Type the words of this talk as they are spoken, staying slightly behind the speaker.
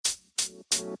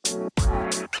Hello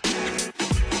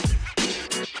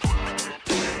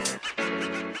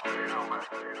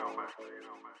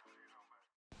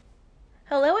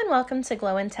and welcome to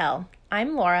Glow and Tell.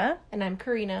 I'm Laura. And I'm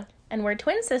Karina. And we're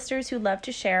twin sisters who love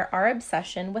to share our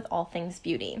obsession with all things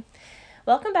beauty.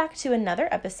 Welcome back to another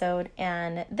episode,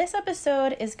 and this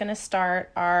episode is going to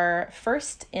start our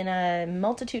first in a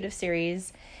multitude of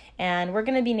series, and we're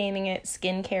going to be naming it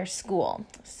Skincare School.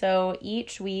 So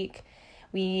each week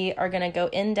we are going to go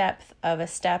in depth of a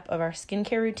step of our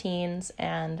skincare routines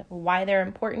and why they're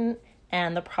important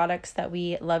and the products that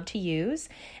we love to use.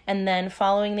 And then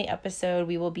following the episode,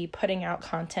 we will be putting out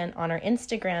content on our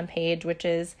Instagram page, which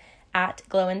is at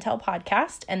Glow and Tell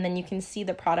Podcast. And then you can see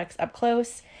the products up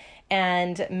close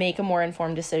and make a more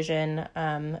informed decision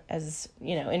as,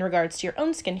 you know, in regards to your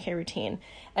own skincare routine.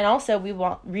 And also we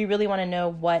really want to know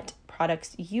what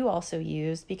products you also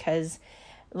use, because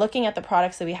looking at the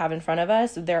products that we have in front of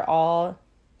us, they're all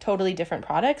totally different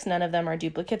products. None of them are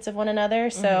duplicates of one another.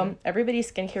 So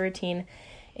everybody's skincare routine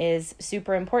is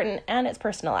super important and it's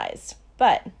personalized.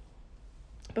 But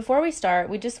before we start,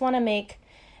 we just want to make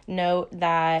note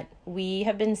that we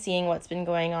have been seeing what's been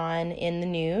going on in the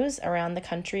news around the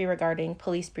country regarding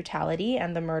police brutality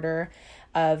and the murder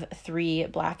of 3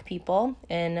 Black people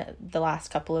in the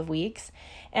last couple of weeks.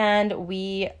 And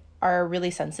we are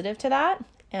really sensitive to that.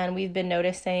 And we've been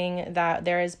noticing that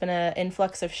there has been an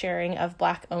influx of sharing of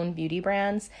Black-owned beauty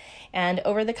brands. And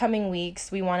over the coming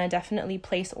weeks, we want to definitely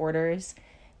place orders,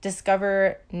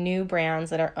 discover new brands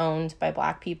that are owned by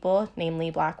Black people,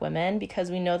 namely Black women, because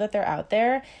we know that they're out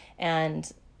there. And,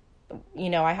 you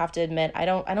know, I have to admit, I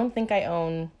don't think I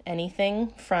own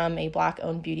anything from a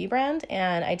Black-owned beauty brand.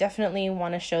 And I definitely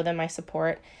want to show them my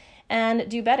support and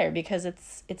do better, because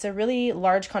it's a really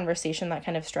large conversation that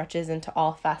kind of stretches into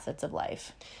all facets of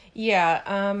life.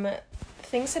 Yeah,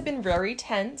 things have been very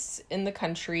tense in the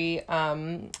country.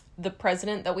 The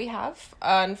president that we have,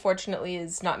 unfortunately,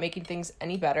 is not making things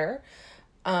any better.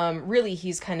 Really,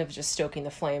 he's kind of just stoking the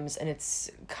flames, and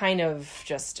it's kind of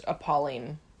just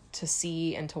appalling to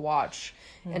see and to watch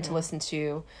and to listen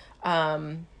to.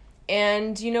 And,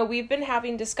 you know, we've been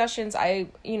having discussions. I,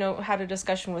 had a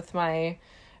discussion with my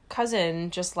cousin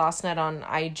just last night on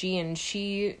IG, and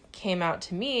she came out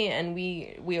to me and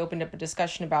we opened up a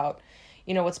discussion about,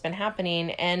 what's been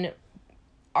happening. And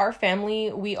our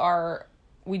family,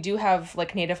 we do have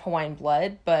like Native Hawaiian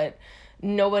blood, but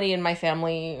nobody in my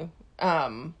family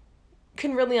can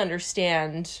really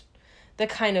understand the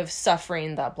kind of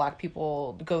suffering that Black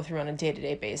people go through on a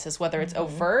day-to-day basis, whether it's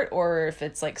overt or if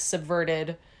it's like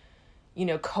subverted,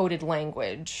 coded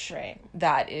language, right,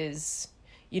 that is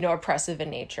oppressive in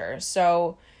nature.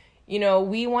 So,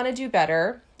 we want to do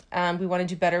better. We want to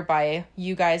do better by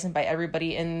you guys and by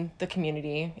everybody in the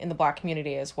community, in the Black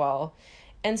community as well.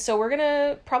 And so we're going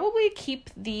to probably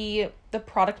keep the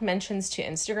product mentions to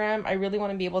Instagram. I really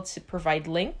want to be able to provide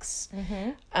links,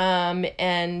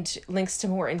 and links to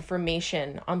more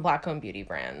information on Black-owned beauty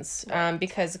brands,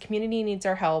 because the community needs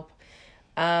our help.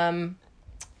 And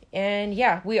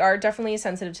yeah, we are definitely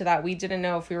sensitive to that. We didn't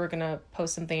know if we were going to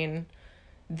post something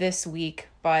this week,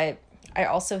 but I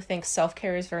also think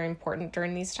self-care is very important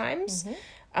during these times.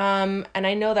 And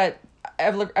I know that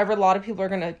a lot of people are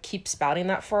going to keep spouting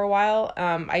that for a while.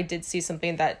 I did see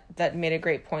something that made a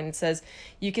great point. It says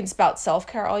you can spout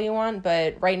self-care all you want,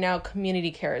 but right now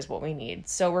community care is what we need.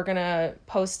 So we're going to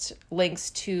post links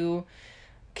to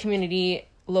community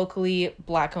locally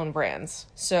Black-owned brands.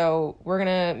 So we're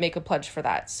going to make a pledge for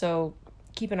that. So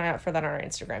keep an eye out for that on our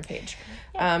Instagram page.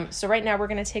 Yeah. So right now we're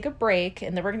going to take a break,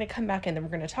 and then we're going to come back, and then we're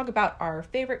going to talk about our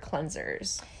favorite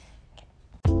cleansers.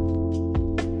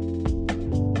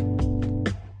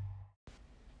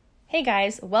 Hey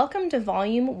guys, welcome to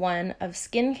Volume 1 of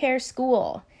Skincare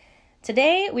School.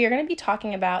 Today we are going to be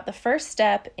talking about the first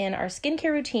step in our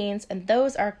skincare routines, and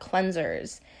those are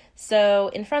cleansers. So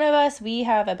in front of us we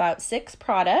have about 6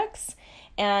 products,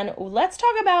 and let's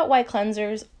talk about why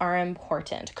cleansers are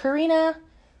important. Karina,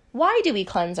 why do we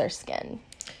cleanse our skin?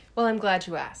 Well, I'm glad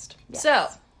you asked. Yes. So,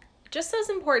 just as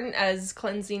important as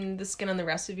cleansing the skin on the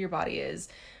rest of your body is,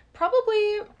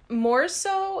 probably more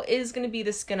so is going to be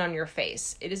the skin on your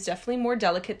face. It is definitely more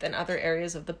delicate than other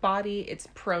areas of the body. It's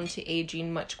prone to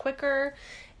aging much quicker.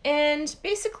 And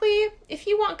basically, if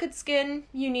you want good skin,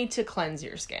 you need to cleanse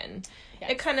your skin.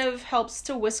 Yes. It kind of helps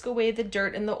to whisk away the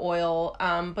dirt and the oil,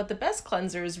 but the best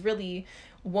cleansers really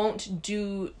won't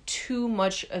do too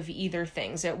much of either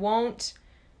things. It won't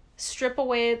strip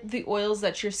away the oils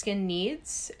that your skin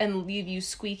needs and leave you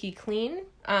squeaky clean,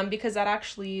 because that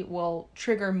actually will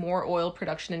trigger more oil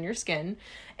production in your skin,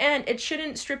 and it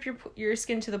shouldn't strip your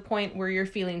skin to the point where you're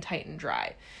feeling tight and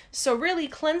dry. So really,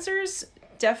 cleansers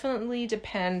definitely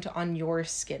depend on your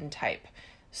skin type.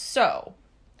 So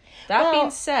that being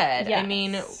said, yes. I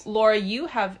mean, Laura, you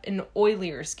have an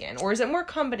oilier skin, or is it more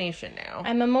combination now?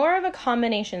 I'm more of a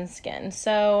combination skin.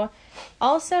 So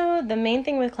also the main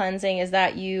thing with cleansing is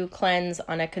that you cleanse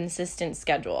on a consistent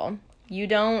schedule. You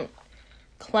don't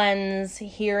cleanse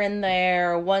here and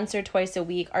there once or twice a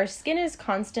week. Our skin is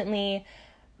constantly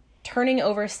turning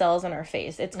over cells on our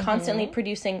face. It's constantly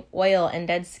producing oil and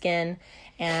dead skin.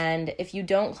 And if you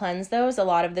don't cleanse those, a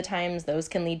lot of the times those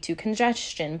can lead to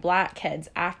congestion, blackheads,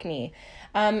 acne.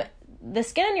 The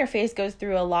skin on your face goes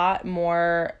through a lot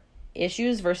more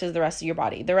issues versus the rest of your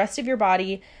body. The rest of your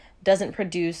body doesn't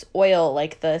produce oil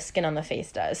like the skin on the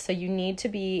face does. So you need to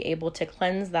be able to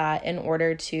cleanse that in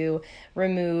order to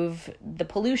remove the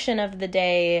pollution of the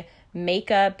day.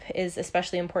 Makeup is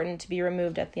especially important to be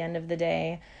removed at the end of the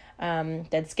day.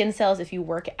 Dead skin cells, if you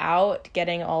work out,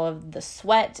 getting all of the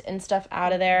sweat and stuff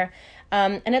out of there.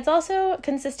 And it's also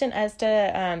consistent as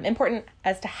to, important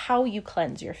as to how you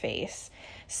cleanse your face.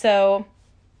 So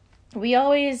we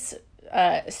always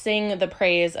sing the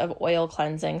praise of oil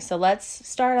cleansing. So let's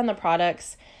start on the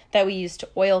products that we use to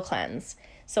oil cleanse.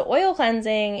 So oil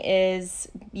cleansing is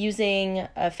using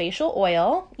a facial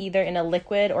oil, either in a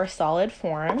liquid or solid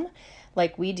form,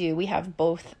 like we do. We have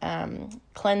both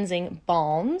cleansing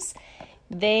balms.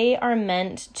 They are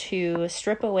meant to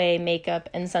strip away makeup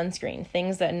and sunscreen,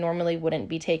 things that normally wouldn't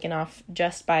be taken off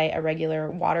just by a regular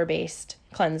water-based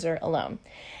cleanser alone.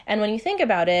 And when you think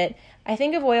about it, I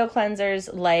think of oil cleansers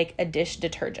like a dish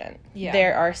detergent. Yeah.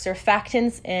 There are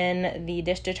surfactants in the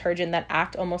dish detergent that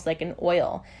act almost like an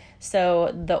oil.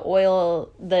 So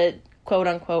the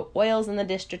quote-unquote oils in the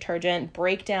dish detergent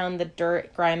break down the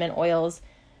dirt, grime, and oils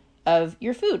of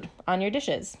your food on your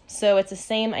dishes. So it's the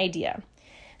same idea.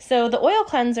 So the oil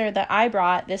cleanser that I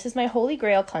brought, this is my Holy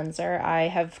Grail cleanser. I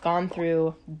have gone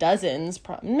through dozens,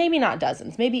 maybe not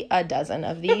dozens, maybe a dozen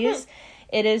of these.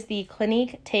 It is the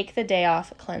Clinique Take the Day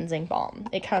Off Cleansing Balm.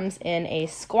 It comes in a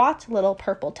squat little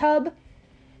purple tub.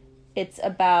 It's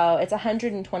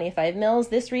 125 mils.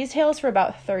 This retails for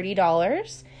about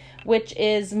 $30, which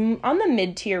is on the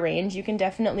mid-tier range. You can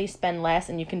definitely spend less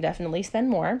and you can definitely spend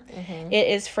more. It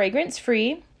is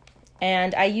fragrance-free,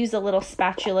 and I use a little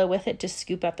spatula with it to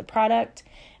scoop up the product,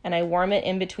 and I warm it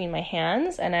in between my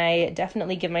hands, and I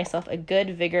definitely give myself a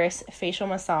good, vigorous facial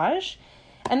massage.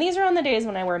 And these are on the days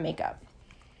when I wear makeup.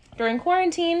 During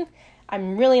quarantine,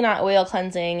 I'm really not oil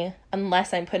cleansing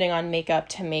unless I'm putting on makeup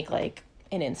to make like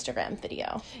an Instagram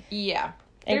video. Yeah.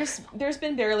 There's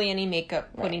been barely any makeup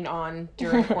putting on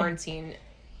during quarantine.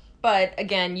 But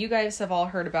again, you guys have all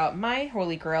heard about my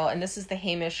Holy Grail, and this is the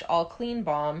Heimish All Clean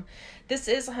Balm. This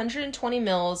is 120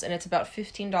 mils, and it's about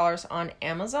 $15 on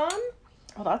Amazon.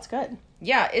 Oh, that's good.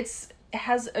 Yeah, it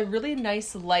has a really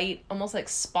nice, light, almost like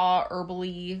spa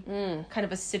herbally, kind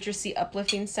of a citrusy,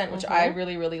 uplifting scent, which I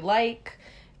really, really like.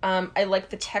 I like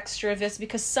the texture of this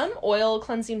because some oil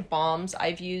cleansing balms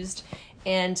I've used,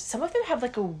 and some of them have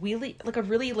like a really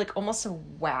almost a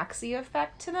waxy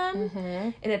effect to them,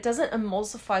 and it doesn't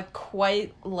emulsify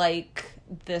quite like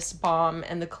this balm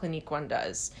and the Clinique one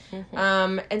does.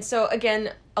 And so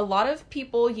again, a lot of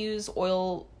people use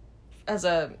oil as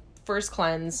a first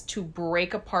cleanse to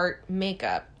break apart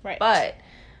makeup, right? But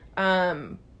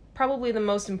probably the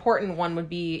most important one would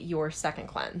be your second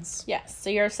cleanse. Yes. So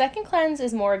your second cleanse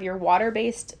is more of your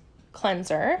water-based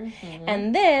cleanser,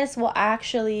 and this will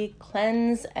actually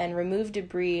cleanse and remove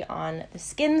debris on the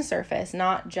skin surface,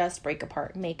 not just break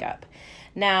apart makeup.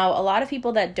 Now, a lot of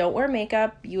people that don't wear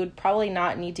makeup, you would probably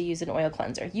not need to use an oil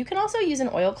cleanser. You can also use an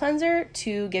oil cleanser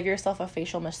to give yourself a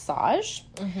facial massage,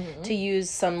 to use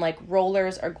some like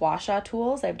rollers or gua sha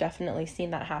tools. I've definitely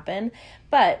seen that happen.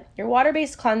 But your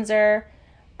water-based cleanser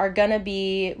are gonna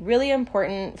be really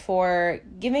important for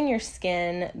giving your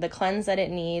skin the cleanse that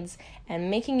it needs and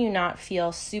making you not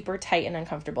feel super tight and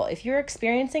uncomfortable. If you're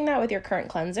experiencing that with your current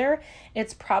cleanser,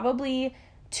 it's probably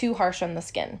too harsh on the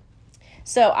skin.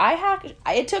 So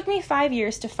it took me 5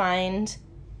 years to find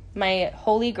my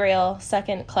Holy Grail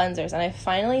second cleansers, and I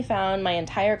finally found my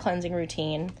entire cleansing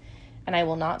routine, and I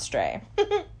will not stray.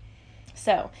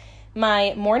 So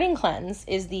my morning cleanse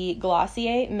is the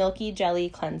Glossier Milky Jelly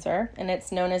Cleanser, and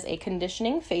it's known as a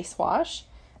conditioning face wash.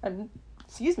 I'm,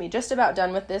 just about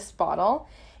done with this bottle.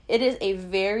 It is a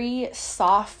very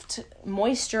soft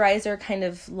moisturizer, kind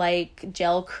of like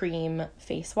gel cream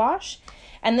face wash.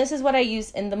 And this is what I use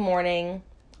in the morning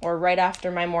or right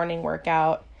after my morning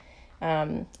workout.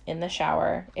 in the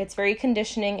shower. It's very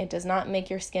conditioning. It does not make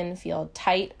your skin feel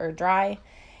tight or dry.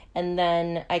 And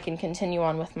then I can continue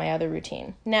on with my other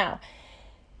routine. Now,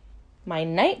 my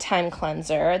nighttime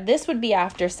cleanser, this would be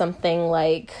after something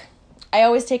like, I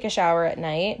always take a shower at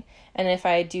night. And if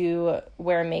I do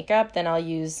wear makeup, then I'll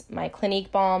use my Clinique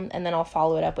balm, and then I'll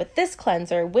follow it up with this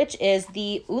cleanser, which is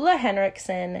the Ole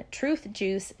Henriksen Truth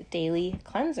Juice Daily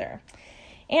Cleanser.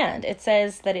 And it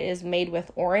says that it is made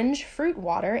with orange fruit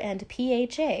water and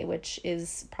PHA, which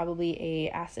is probably a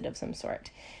acid of some sort.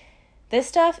 This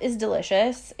stuff is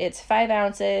delicious. It's 5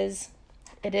 ounces.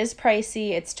 It is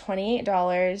pricey. It's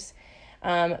 $28.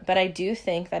 But I do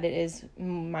think that it is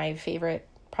my favorite,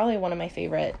 probably one of my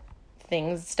favorite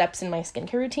steps in my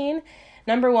skincare routine.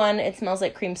 Number one, it smells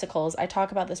like creamsicles. I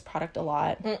talk about this product a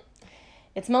lot.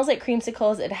 It smells like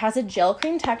creamsicles. It has a gel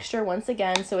cream texture once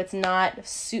again, so it's not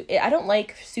I don't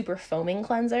like super foaming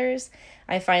cleansers.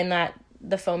 I find that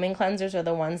the foaming cleansers are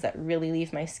the ones that really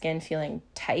leave my skin feeling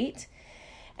tight.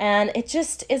 And it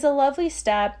just is a lovely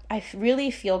step. I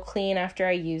really feel clean after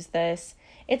I use this.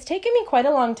 It's taken me quite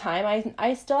a long time.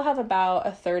 I still have about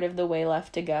a third of the way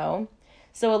left to go.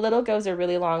 So a little goes a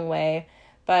really long way,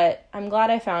 but I'm glad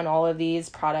I found all of these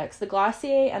products. The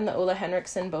Glossier and the Ole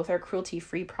Henriksen both are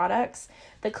cruelty-free products.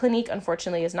 The Clinique,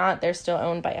 unfortunately, is not. They're still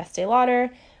owned by Estee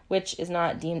Lauder, which is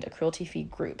not deemed a cruelty-free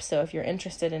group. So if you're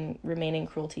interested in remaining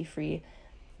cruelty-free,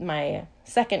 my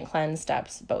second cleanse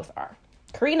steps both are.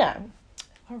 Karina.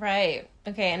 All right.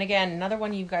 Okay, and again, another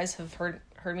one you guys have heard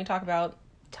me talk about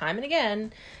time and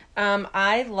again.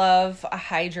 I love a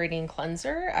hydrating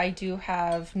cleanser. I do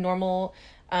have normal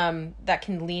that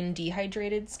can lean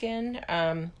dehydrated skin,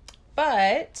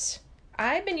 but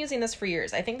I've been using this for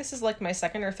years. I think this is like my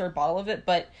second or third bottle of it,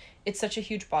 but it's such a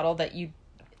huge bottle that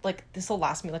this will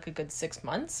last me like a good 6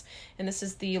 months. And this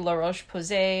is the La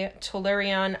Roche-Posay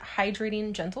Toleriane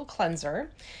Hydrating Gentle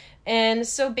Cleanser. And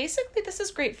so basically this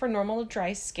is great for normal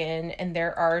dry skin, and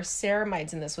there are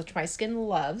ceramides in this, which my skin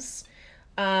loves.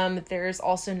 There's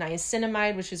also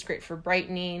niacinamide, which is great for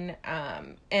brightening.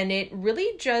 And it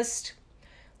really just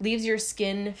leaves your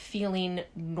skin feeling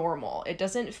normal. It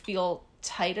doesn't feel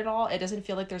tight at all. It doesn't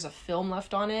feel like there's a film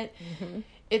left on it. Mm-hmm.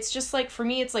 It's just like, for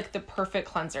me, it's like the perfect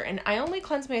cleanser. And I only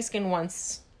cleanse my skin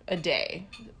once a day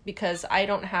because I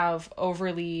don't have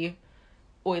overly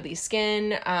oily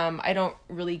skin. I don't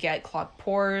really get clogged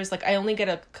pores. Like I only get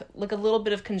a little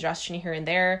bit of congestion here and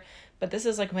there. But this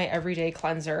is like my everyday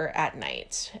cleanser at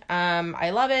night.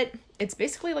 I love it. It's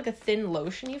basically like a thin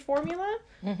lotiony formula.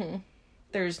 Mm-hmm.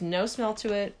 There's no smell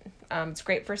to it. It's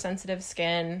great for sensitive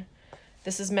skin.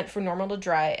 This is meant for normal to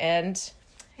dry, and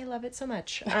I love it so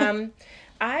much.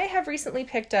 I have recently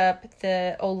picked up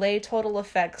the Olay Total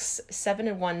Effects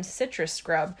 7-in-1 Citrus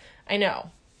Scrub. I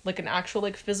know, like an actual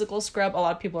like physical scrub. A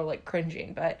lot of people are like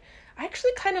cringing, but I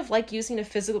actually kind of like using a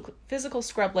physical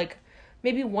scrub like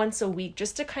maybe once a week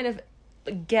just to kind of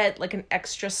get like an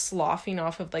extra sloughing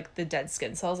off of like the dead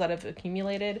skin cells that have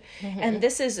accumulated. Mm-hmm. And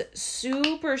this is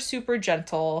super, super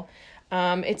gentle.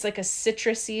 It's like a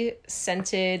citrusy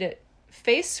scented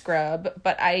face scrub,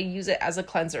 but I use it as a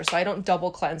cleanser, so I don't double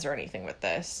cleanse or anything with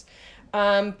this.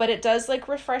 But it does like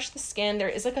refresh the skin. There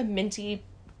is like a minty,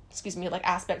 like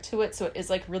aspect to it, so it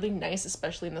is like really nice,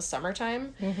 especially in the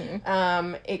summertime.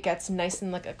 Mm-hmm. It gets nice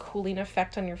and like a cooling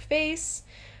effect on your face.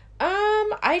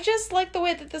 I just like the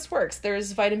way that this works.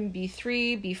 There's vitamin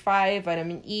B3, B5,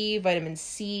 vitamin E, vitamin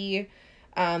C.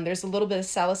 There's a little bit of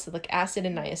salicylic acid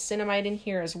and niacinamide in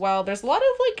here as well. There's a lot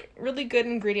of like really good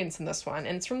ingredients in this one,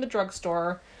 and it's from the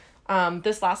drugstore.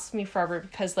 This lasts me forever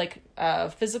because like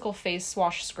physical face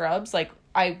wash scrubs, like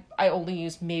I only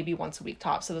use maybe once a week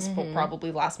tops, so this will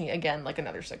probably last me again like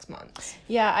another 6 months.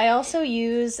 Yeah, I also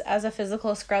use as a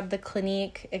physical scrub the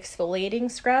Clinique exfoliating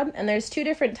scrub, and there's 2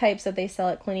 different types that they sell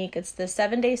at Clinique. It's the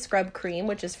 7-day scrub cream,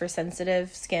 which is for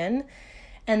sensitive skin,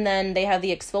 and then they have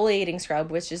the exfoliating scrub,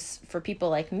 which is for people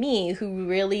like me who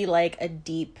really like a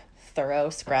deep, thorough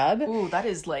scrub. Ooh, that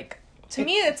is like, to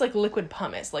me, it's like liquid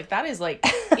pumice. Like that is like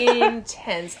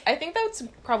intense. I think that's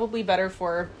probably better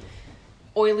for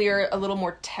oilier, a little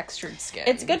more textured skin.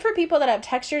 It's good for people that have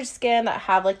textured skin, that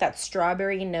have like that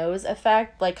strawberry nose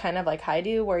effect, like kind of like I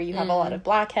do, where you have a lot of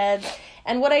blackheads.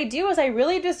 And what I do is I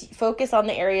really just focus on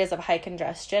the areas of high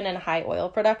congestion and high oil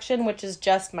production, which is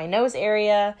just my nose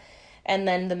area, and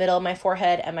then the middle of my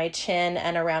forehead and my chin,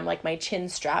 and around like my chin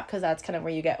strap, because that's kind of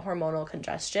where you get hormonal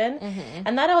congestion. Mm-hmm.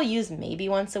 And that I'll use maybe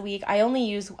once a week. I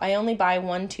only buy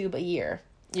 1 tube a year.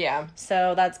 Yeah.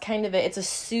 So that's kind of it. It's a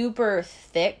super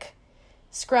thick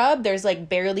scrub. There's like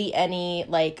barely any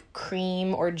like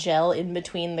cream or gel in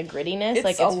between the grittiness. It's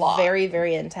like a it's lot. very,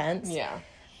 very intense. Yeah.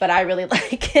 but I really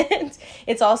like it.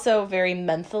 It's also very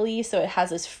mentholy, so it has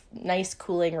this nice,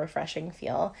 cooling, refreshing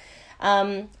feel.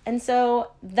 And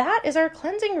so that is our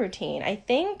cleansing routine. I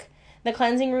think the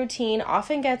cleansing routine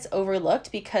often gets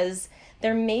overlooked because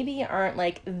there maybe aren't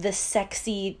like the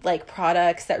sexy like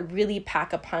products that really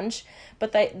pack a punch,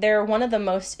 but they're one of the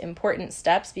most important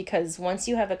steps, because once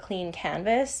you have a clean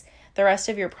canvas, the rest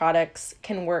of your products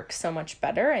can work so much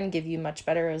better and give you much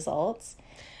better results.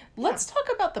 Let's talk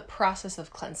about the process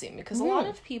of cleansing, because a lot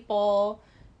of people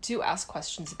do ask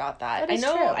questions about that. That is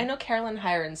true. I know Carolyn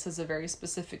Hirons has a very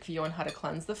specific view on how to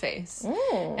cleanse the face.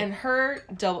 And her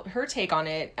take on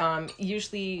it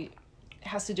usually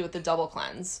has to do with the double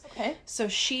cleanse. Okay. So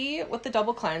with the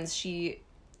double cleanse, she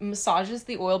massages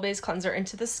the oil-based cleanser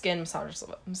into the skin,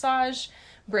 massage,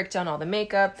 break down all the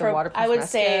makeup, the waterproof I would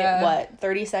mascara. say,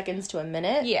 30 seconds to a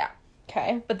minute? Yeah.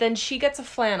 Okay. But then she gets a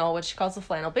flannel, which she calls a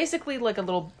flannel, basically like a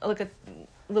little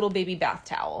baby bath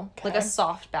towel, like a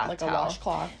soft bath towel. Like a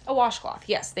washcloth. A washcloth,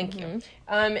 yes, thank you.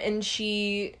 And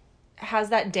she has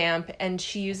that damp, and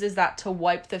she uses that to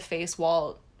wipe the face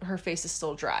while her face is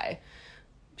still dry.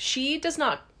 She does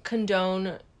not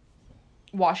condone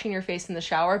washing your face in the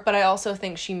shower, but I also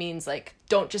think she means, like,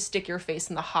 don't just stick your face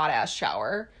in the hot-ass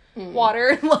shower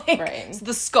water, like, Right.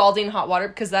 the scalding hot water,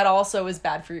 because that also is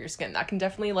bad for your skin. That can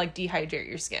definitely, like, dehydrate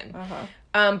your skin.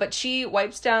 But she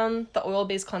wipes down the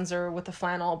oil-based cleanser with a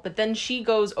flannel, but then she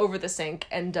goes over the sink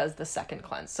and does the second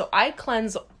cleanse. So I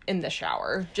cleanse in the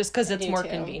shower, just because it's more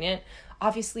convenient.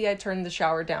 Obviously, I turn the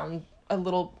shower down a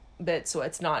little bit so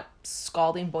it's not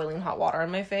scalding, boiling hot water on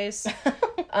my face.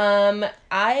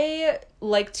 I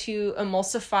like to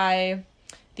emulsify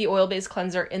the oil-based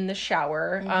cleanser in the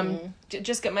shower.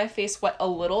 Just get my face wet a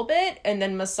little bit and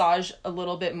then massage a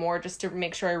little bit more, just to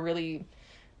make sure I really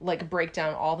like break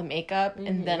down all the makeup,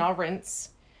 and then I'll rinse,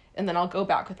 and then I'll go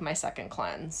back with my second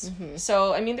cleanse.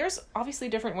 So, I mean, there's obviously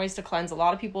different ways to cleanse. A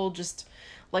lot of people just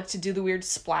like to do the weird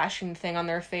splashing thing on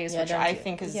their face, which I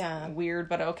think is weird,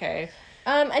 but okay.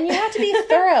 And you have to be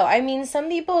thorough. I mean, some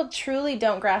people truly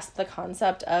don't grasp the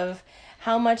concept of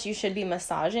how much you should be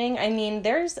massaging. I mean,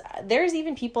 there's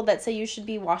even people that say you should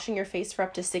be washing your face for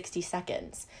up to 60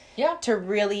 seconds. Yeah. To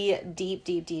really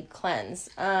deep cleanse.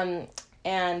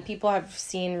 And people have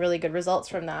seen really good results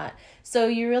from that. So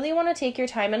you really want to take your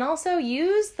time, and also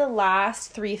use the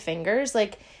last 3 fingers.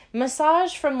 Like,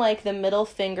 massage from like the middle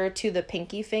finger to the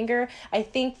pinky finger. I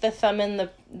think the thumb and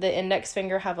the index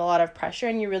finger have a lot of pressure,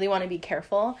 and you really want to be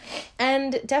careful.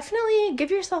 And definitely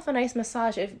give yourself a nice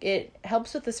massage. If it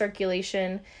helps with the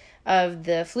circulation of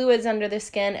the fluids under the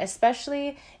skin,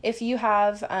 especially if you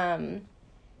have a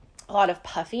lot of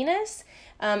puffiness.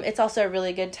 It's also a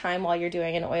really good time while you're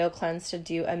doing an oil cleanse to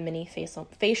do a mini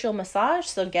facial massage.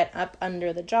 So get up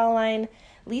under the jawline.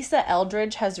 Lisa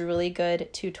Eldridge has really good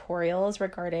tutorials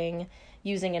regarding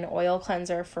using an oil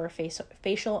cleanser for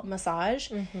facial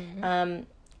massage. And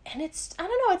it's, I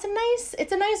don't know,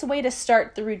 it's a nice way to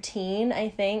start the routine, I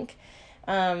think.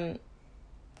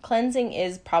 Cleansing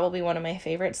is probably one of my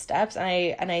favorite steps,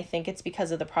 and I think it's because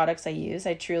of the products I use.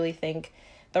 I truly think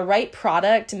the right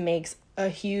product makes a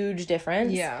huge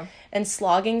difference. Yeah. And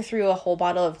slogging through a whole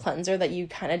bottle of cleanser that you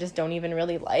kind of just don't even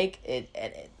really like,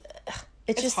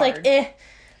 it's just hard.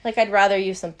 like I'd rather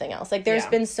use something else. Like, there's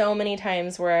been so many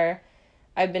times where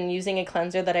I've been using a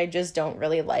cleanser that I just don't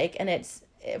really like, and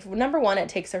number one, it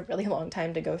takes a really long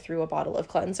time to go through a bottle of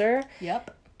cleanser.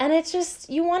 Yep. And it's just,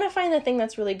 you want to find the thing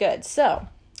that's really good. So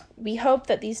we hope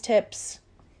that these tips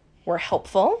were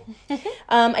helpful.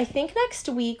 I think next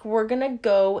week we're going to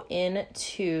go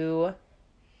into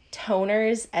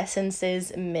toners,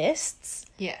 essences, mists.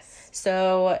 Yes.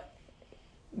 So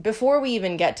before we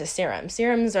even get to serums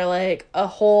are like a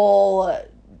whole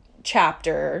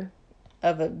chapter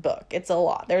of a book. It's a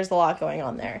lot. There's a lot going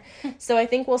on there. So I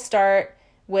think we'll start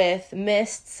with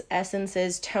mists,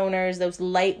 essences, toners, those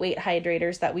lightweight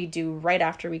hydrators that we do right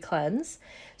after we cleanse.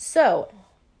 So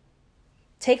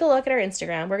take a look at our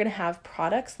Instagram. We're going to have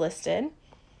products listed,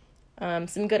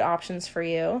 some good options for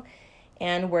you,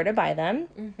 and where to buy them.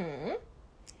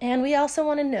 And we also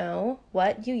want to know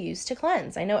what you use to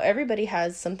cleanse. I know everybody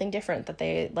has something different that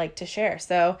they like to share.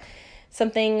 So it's a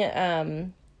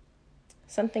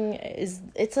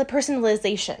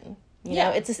personalization. You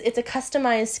know, it's a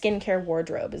customized skincare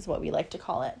wardrobe is what we like to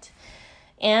call it.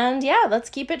 And yeah, let's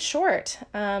keep it short.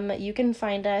 You can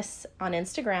find us on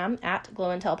Instagram at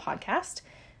Glow and Tell Podcast.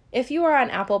 If you are on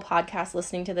Apple Podcasts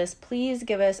listening to this, please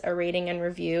give us a rating and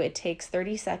review. It takes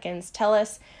 30 seconds. Tell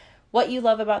us what you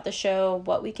love about the show,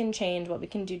 what we can change, what we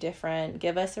can do different.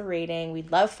 Give us a rating.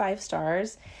 We'd love 5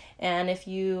 stars. And if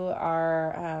you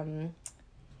are,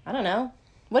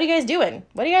 What are you guys doing?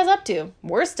 What are you guys up to?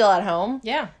 We're still at home.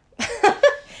 Yeah.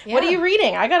 What are you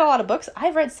reading? I got a lot of books.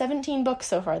 I've read 17 books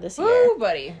so far this year. Ooh,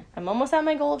 buddy. I'm almost at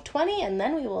my goal of 20, and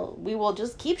then we will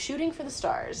just keep shooting for the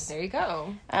stars. There you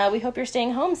go. We hope you're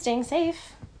staying home, staying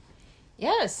safe.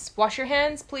 Yes. Wash your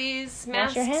hands, please.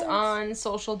 Wash your Masks hands. on.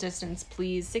 Social distance,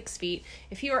 please. 6 feet.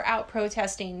 If you are out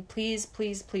protesting, please,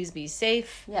 please, please be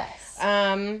safe. Yes.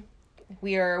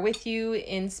 We are with you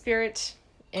in spirit,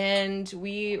 and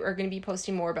we are going to be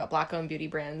posting more about Black-owned beauty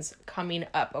brands coming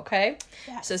up, okay?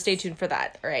 Yes. So stay tuned for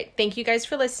that. All right. Thank you guys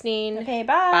for listening. Okay,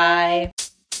 bye. Bye.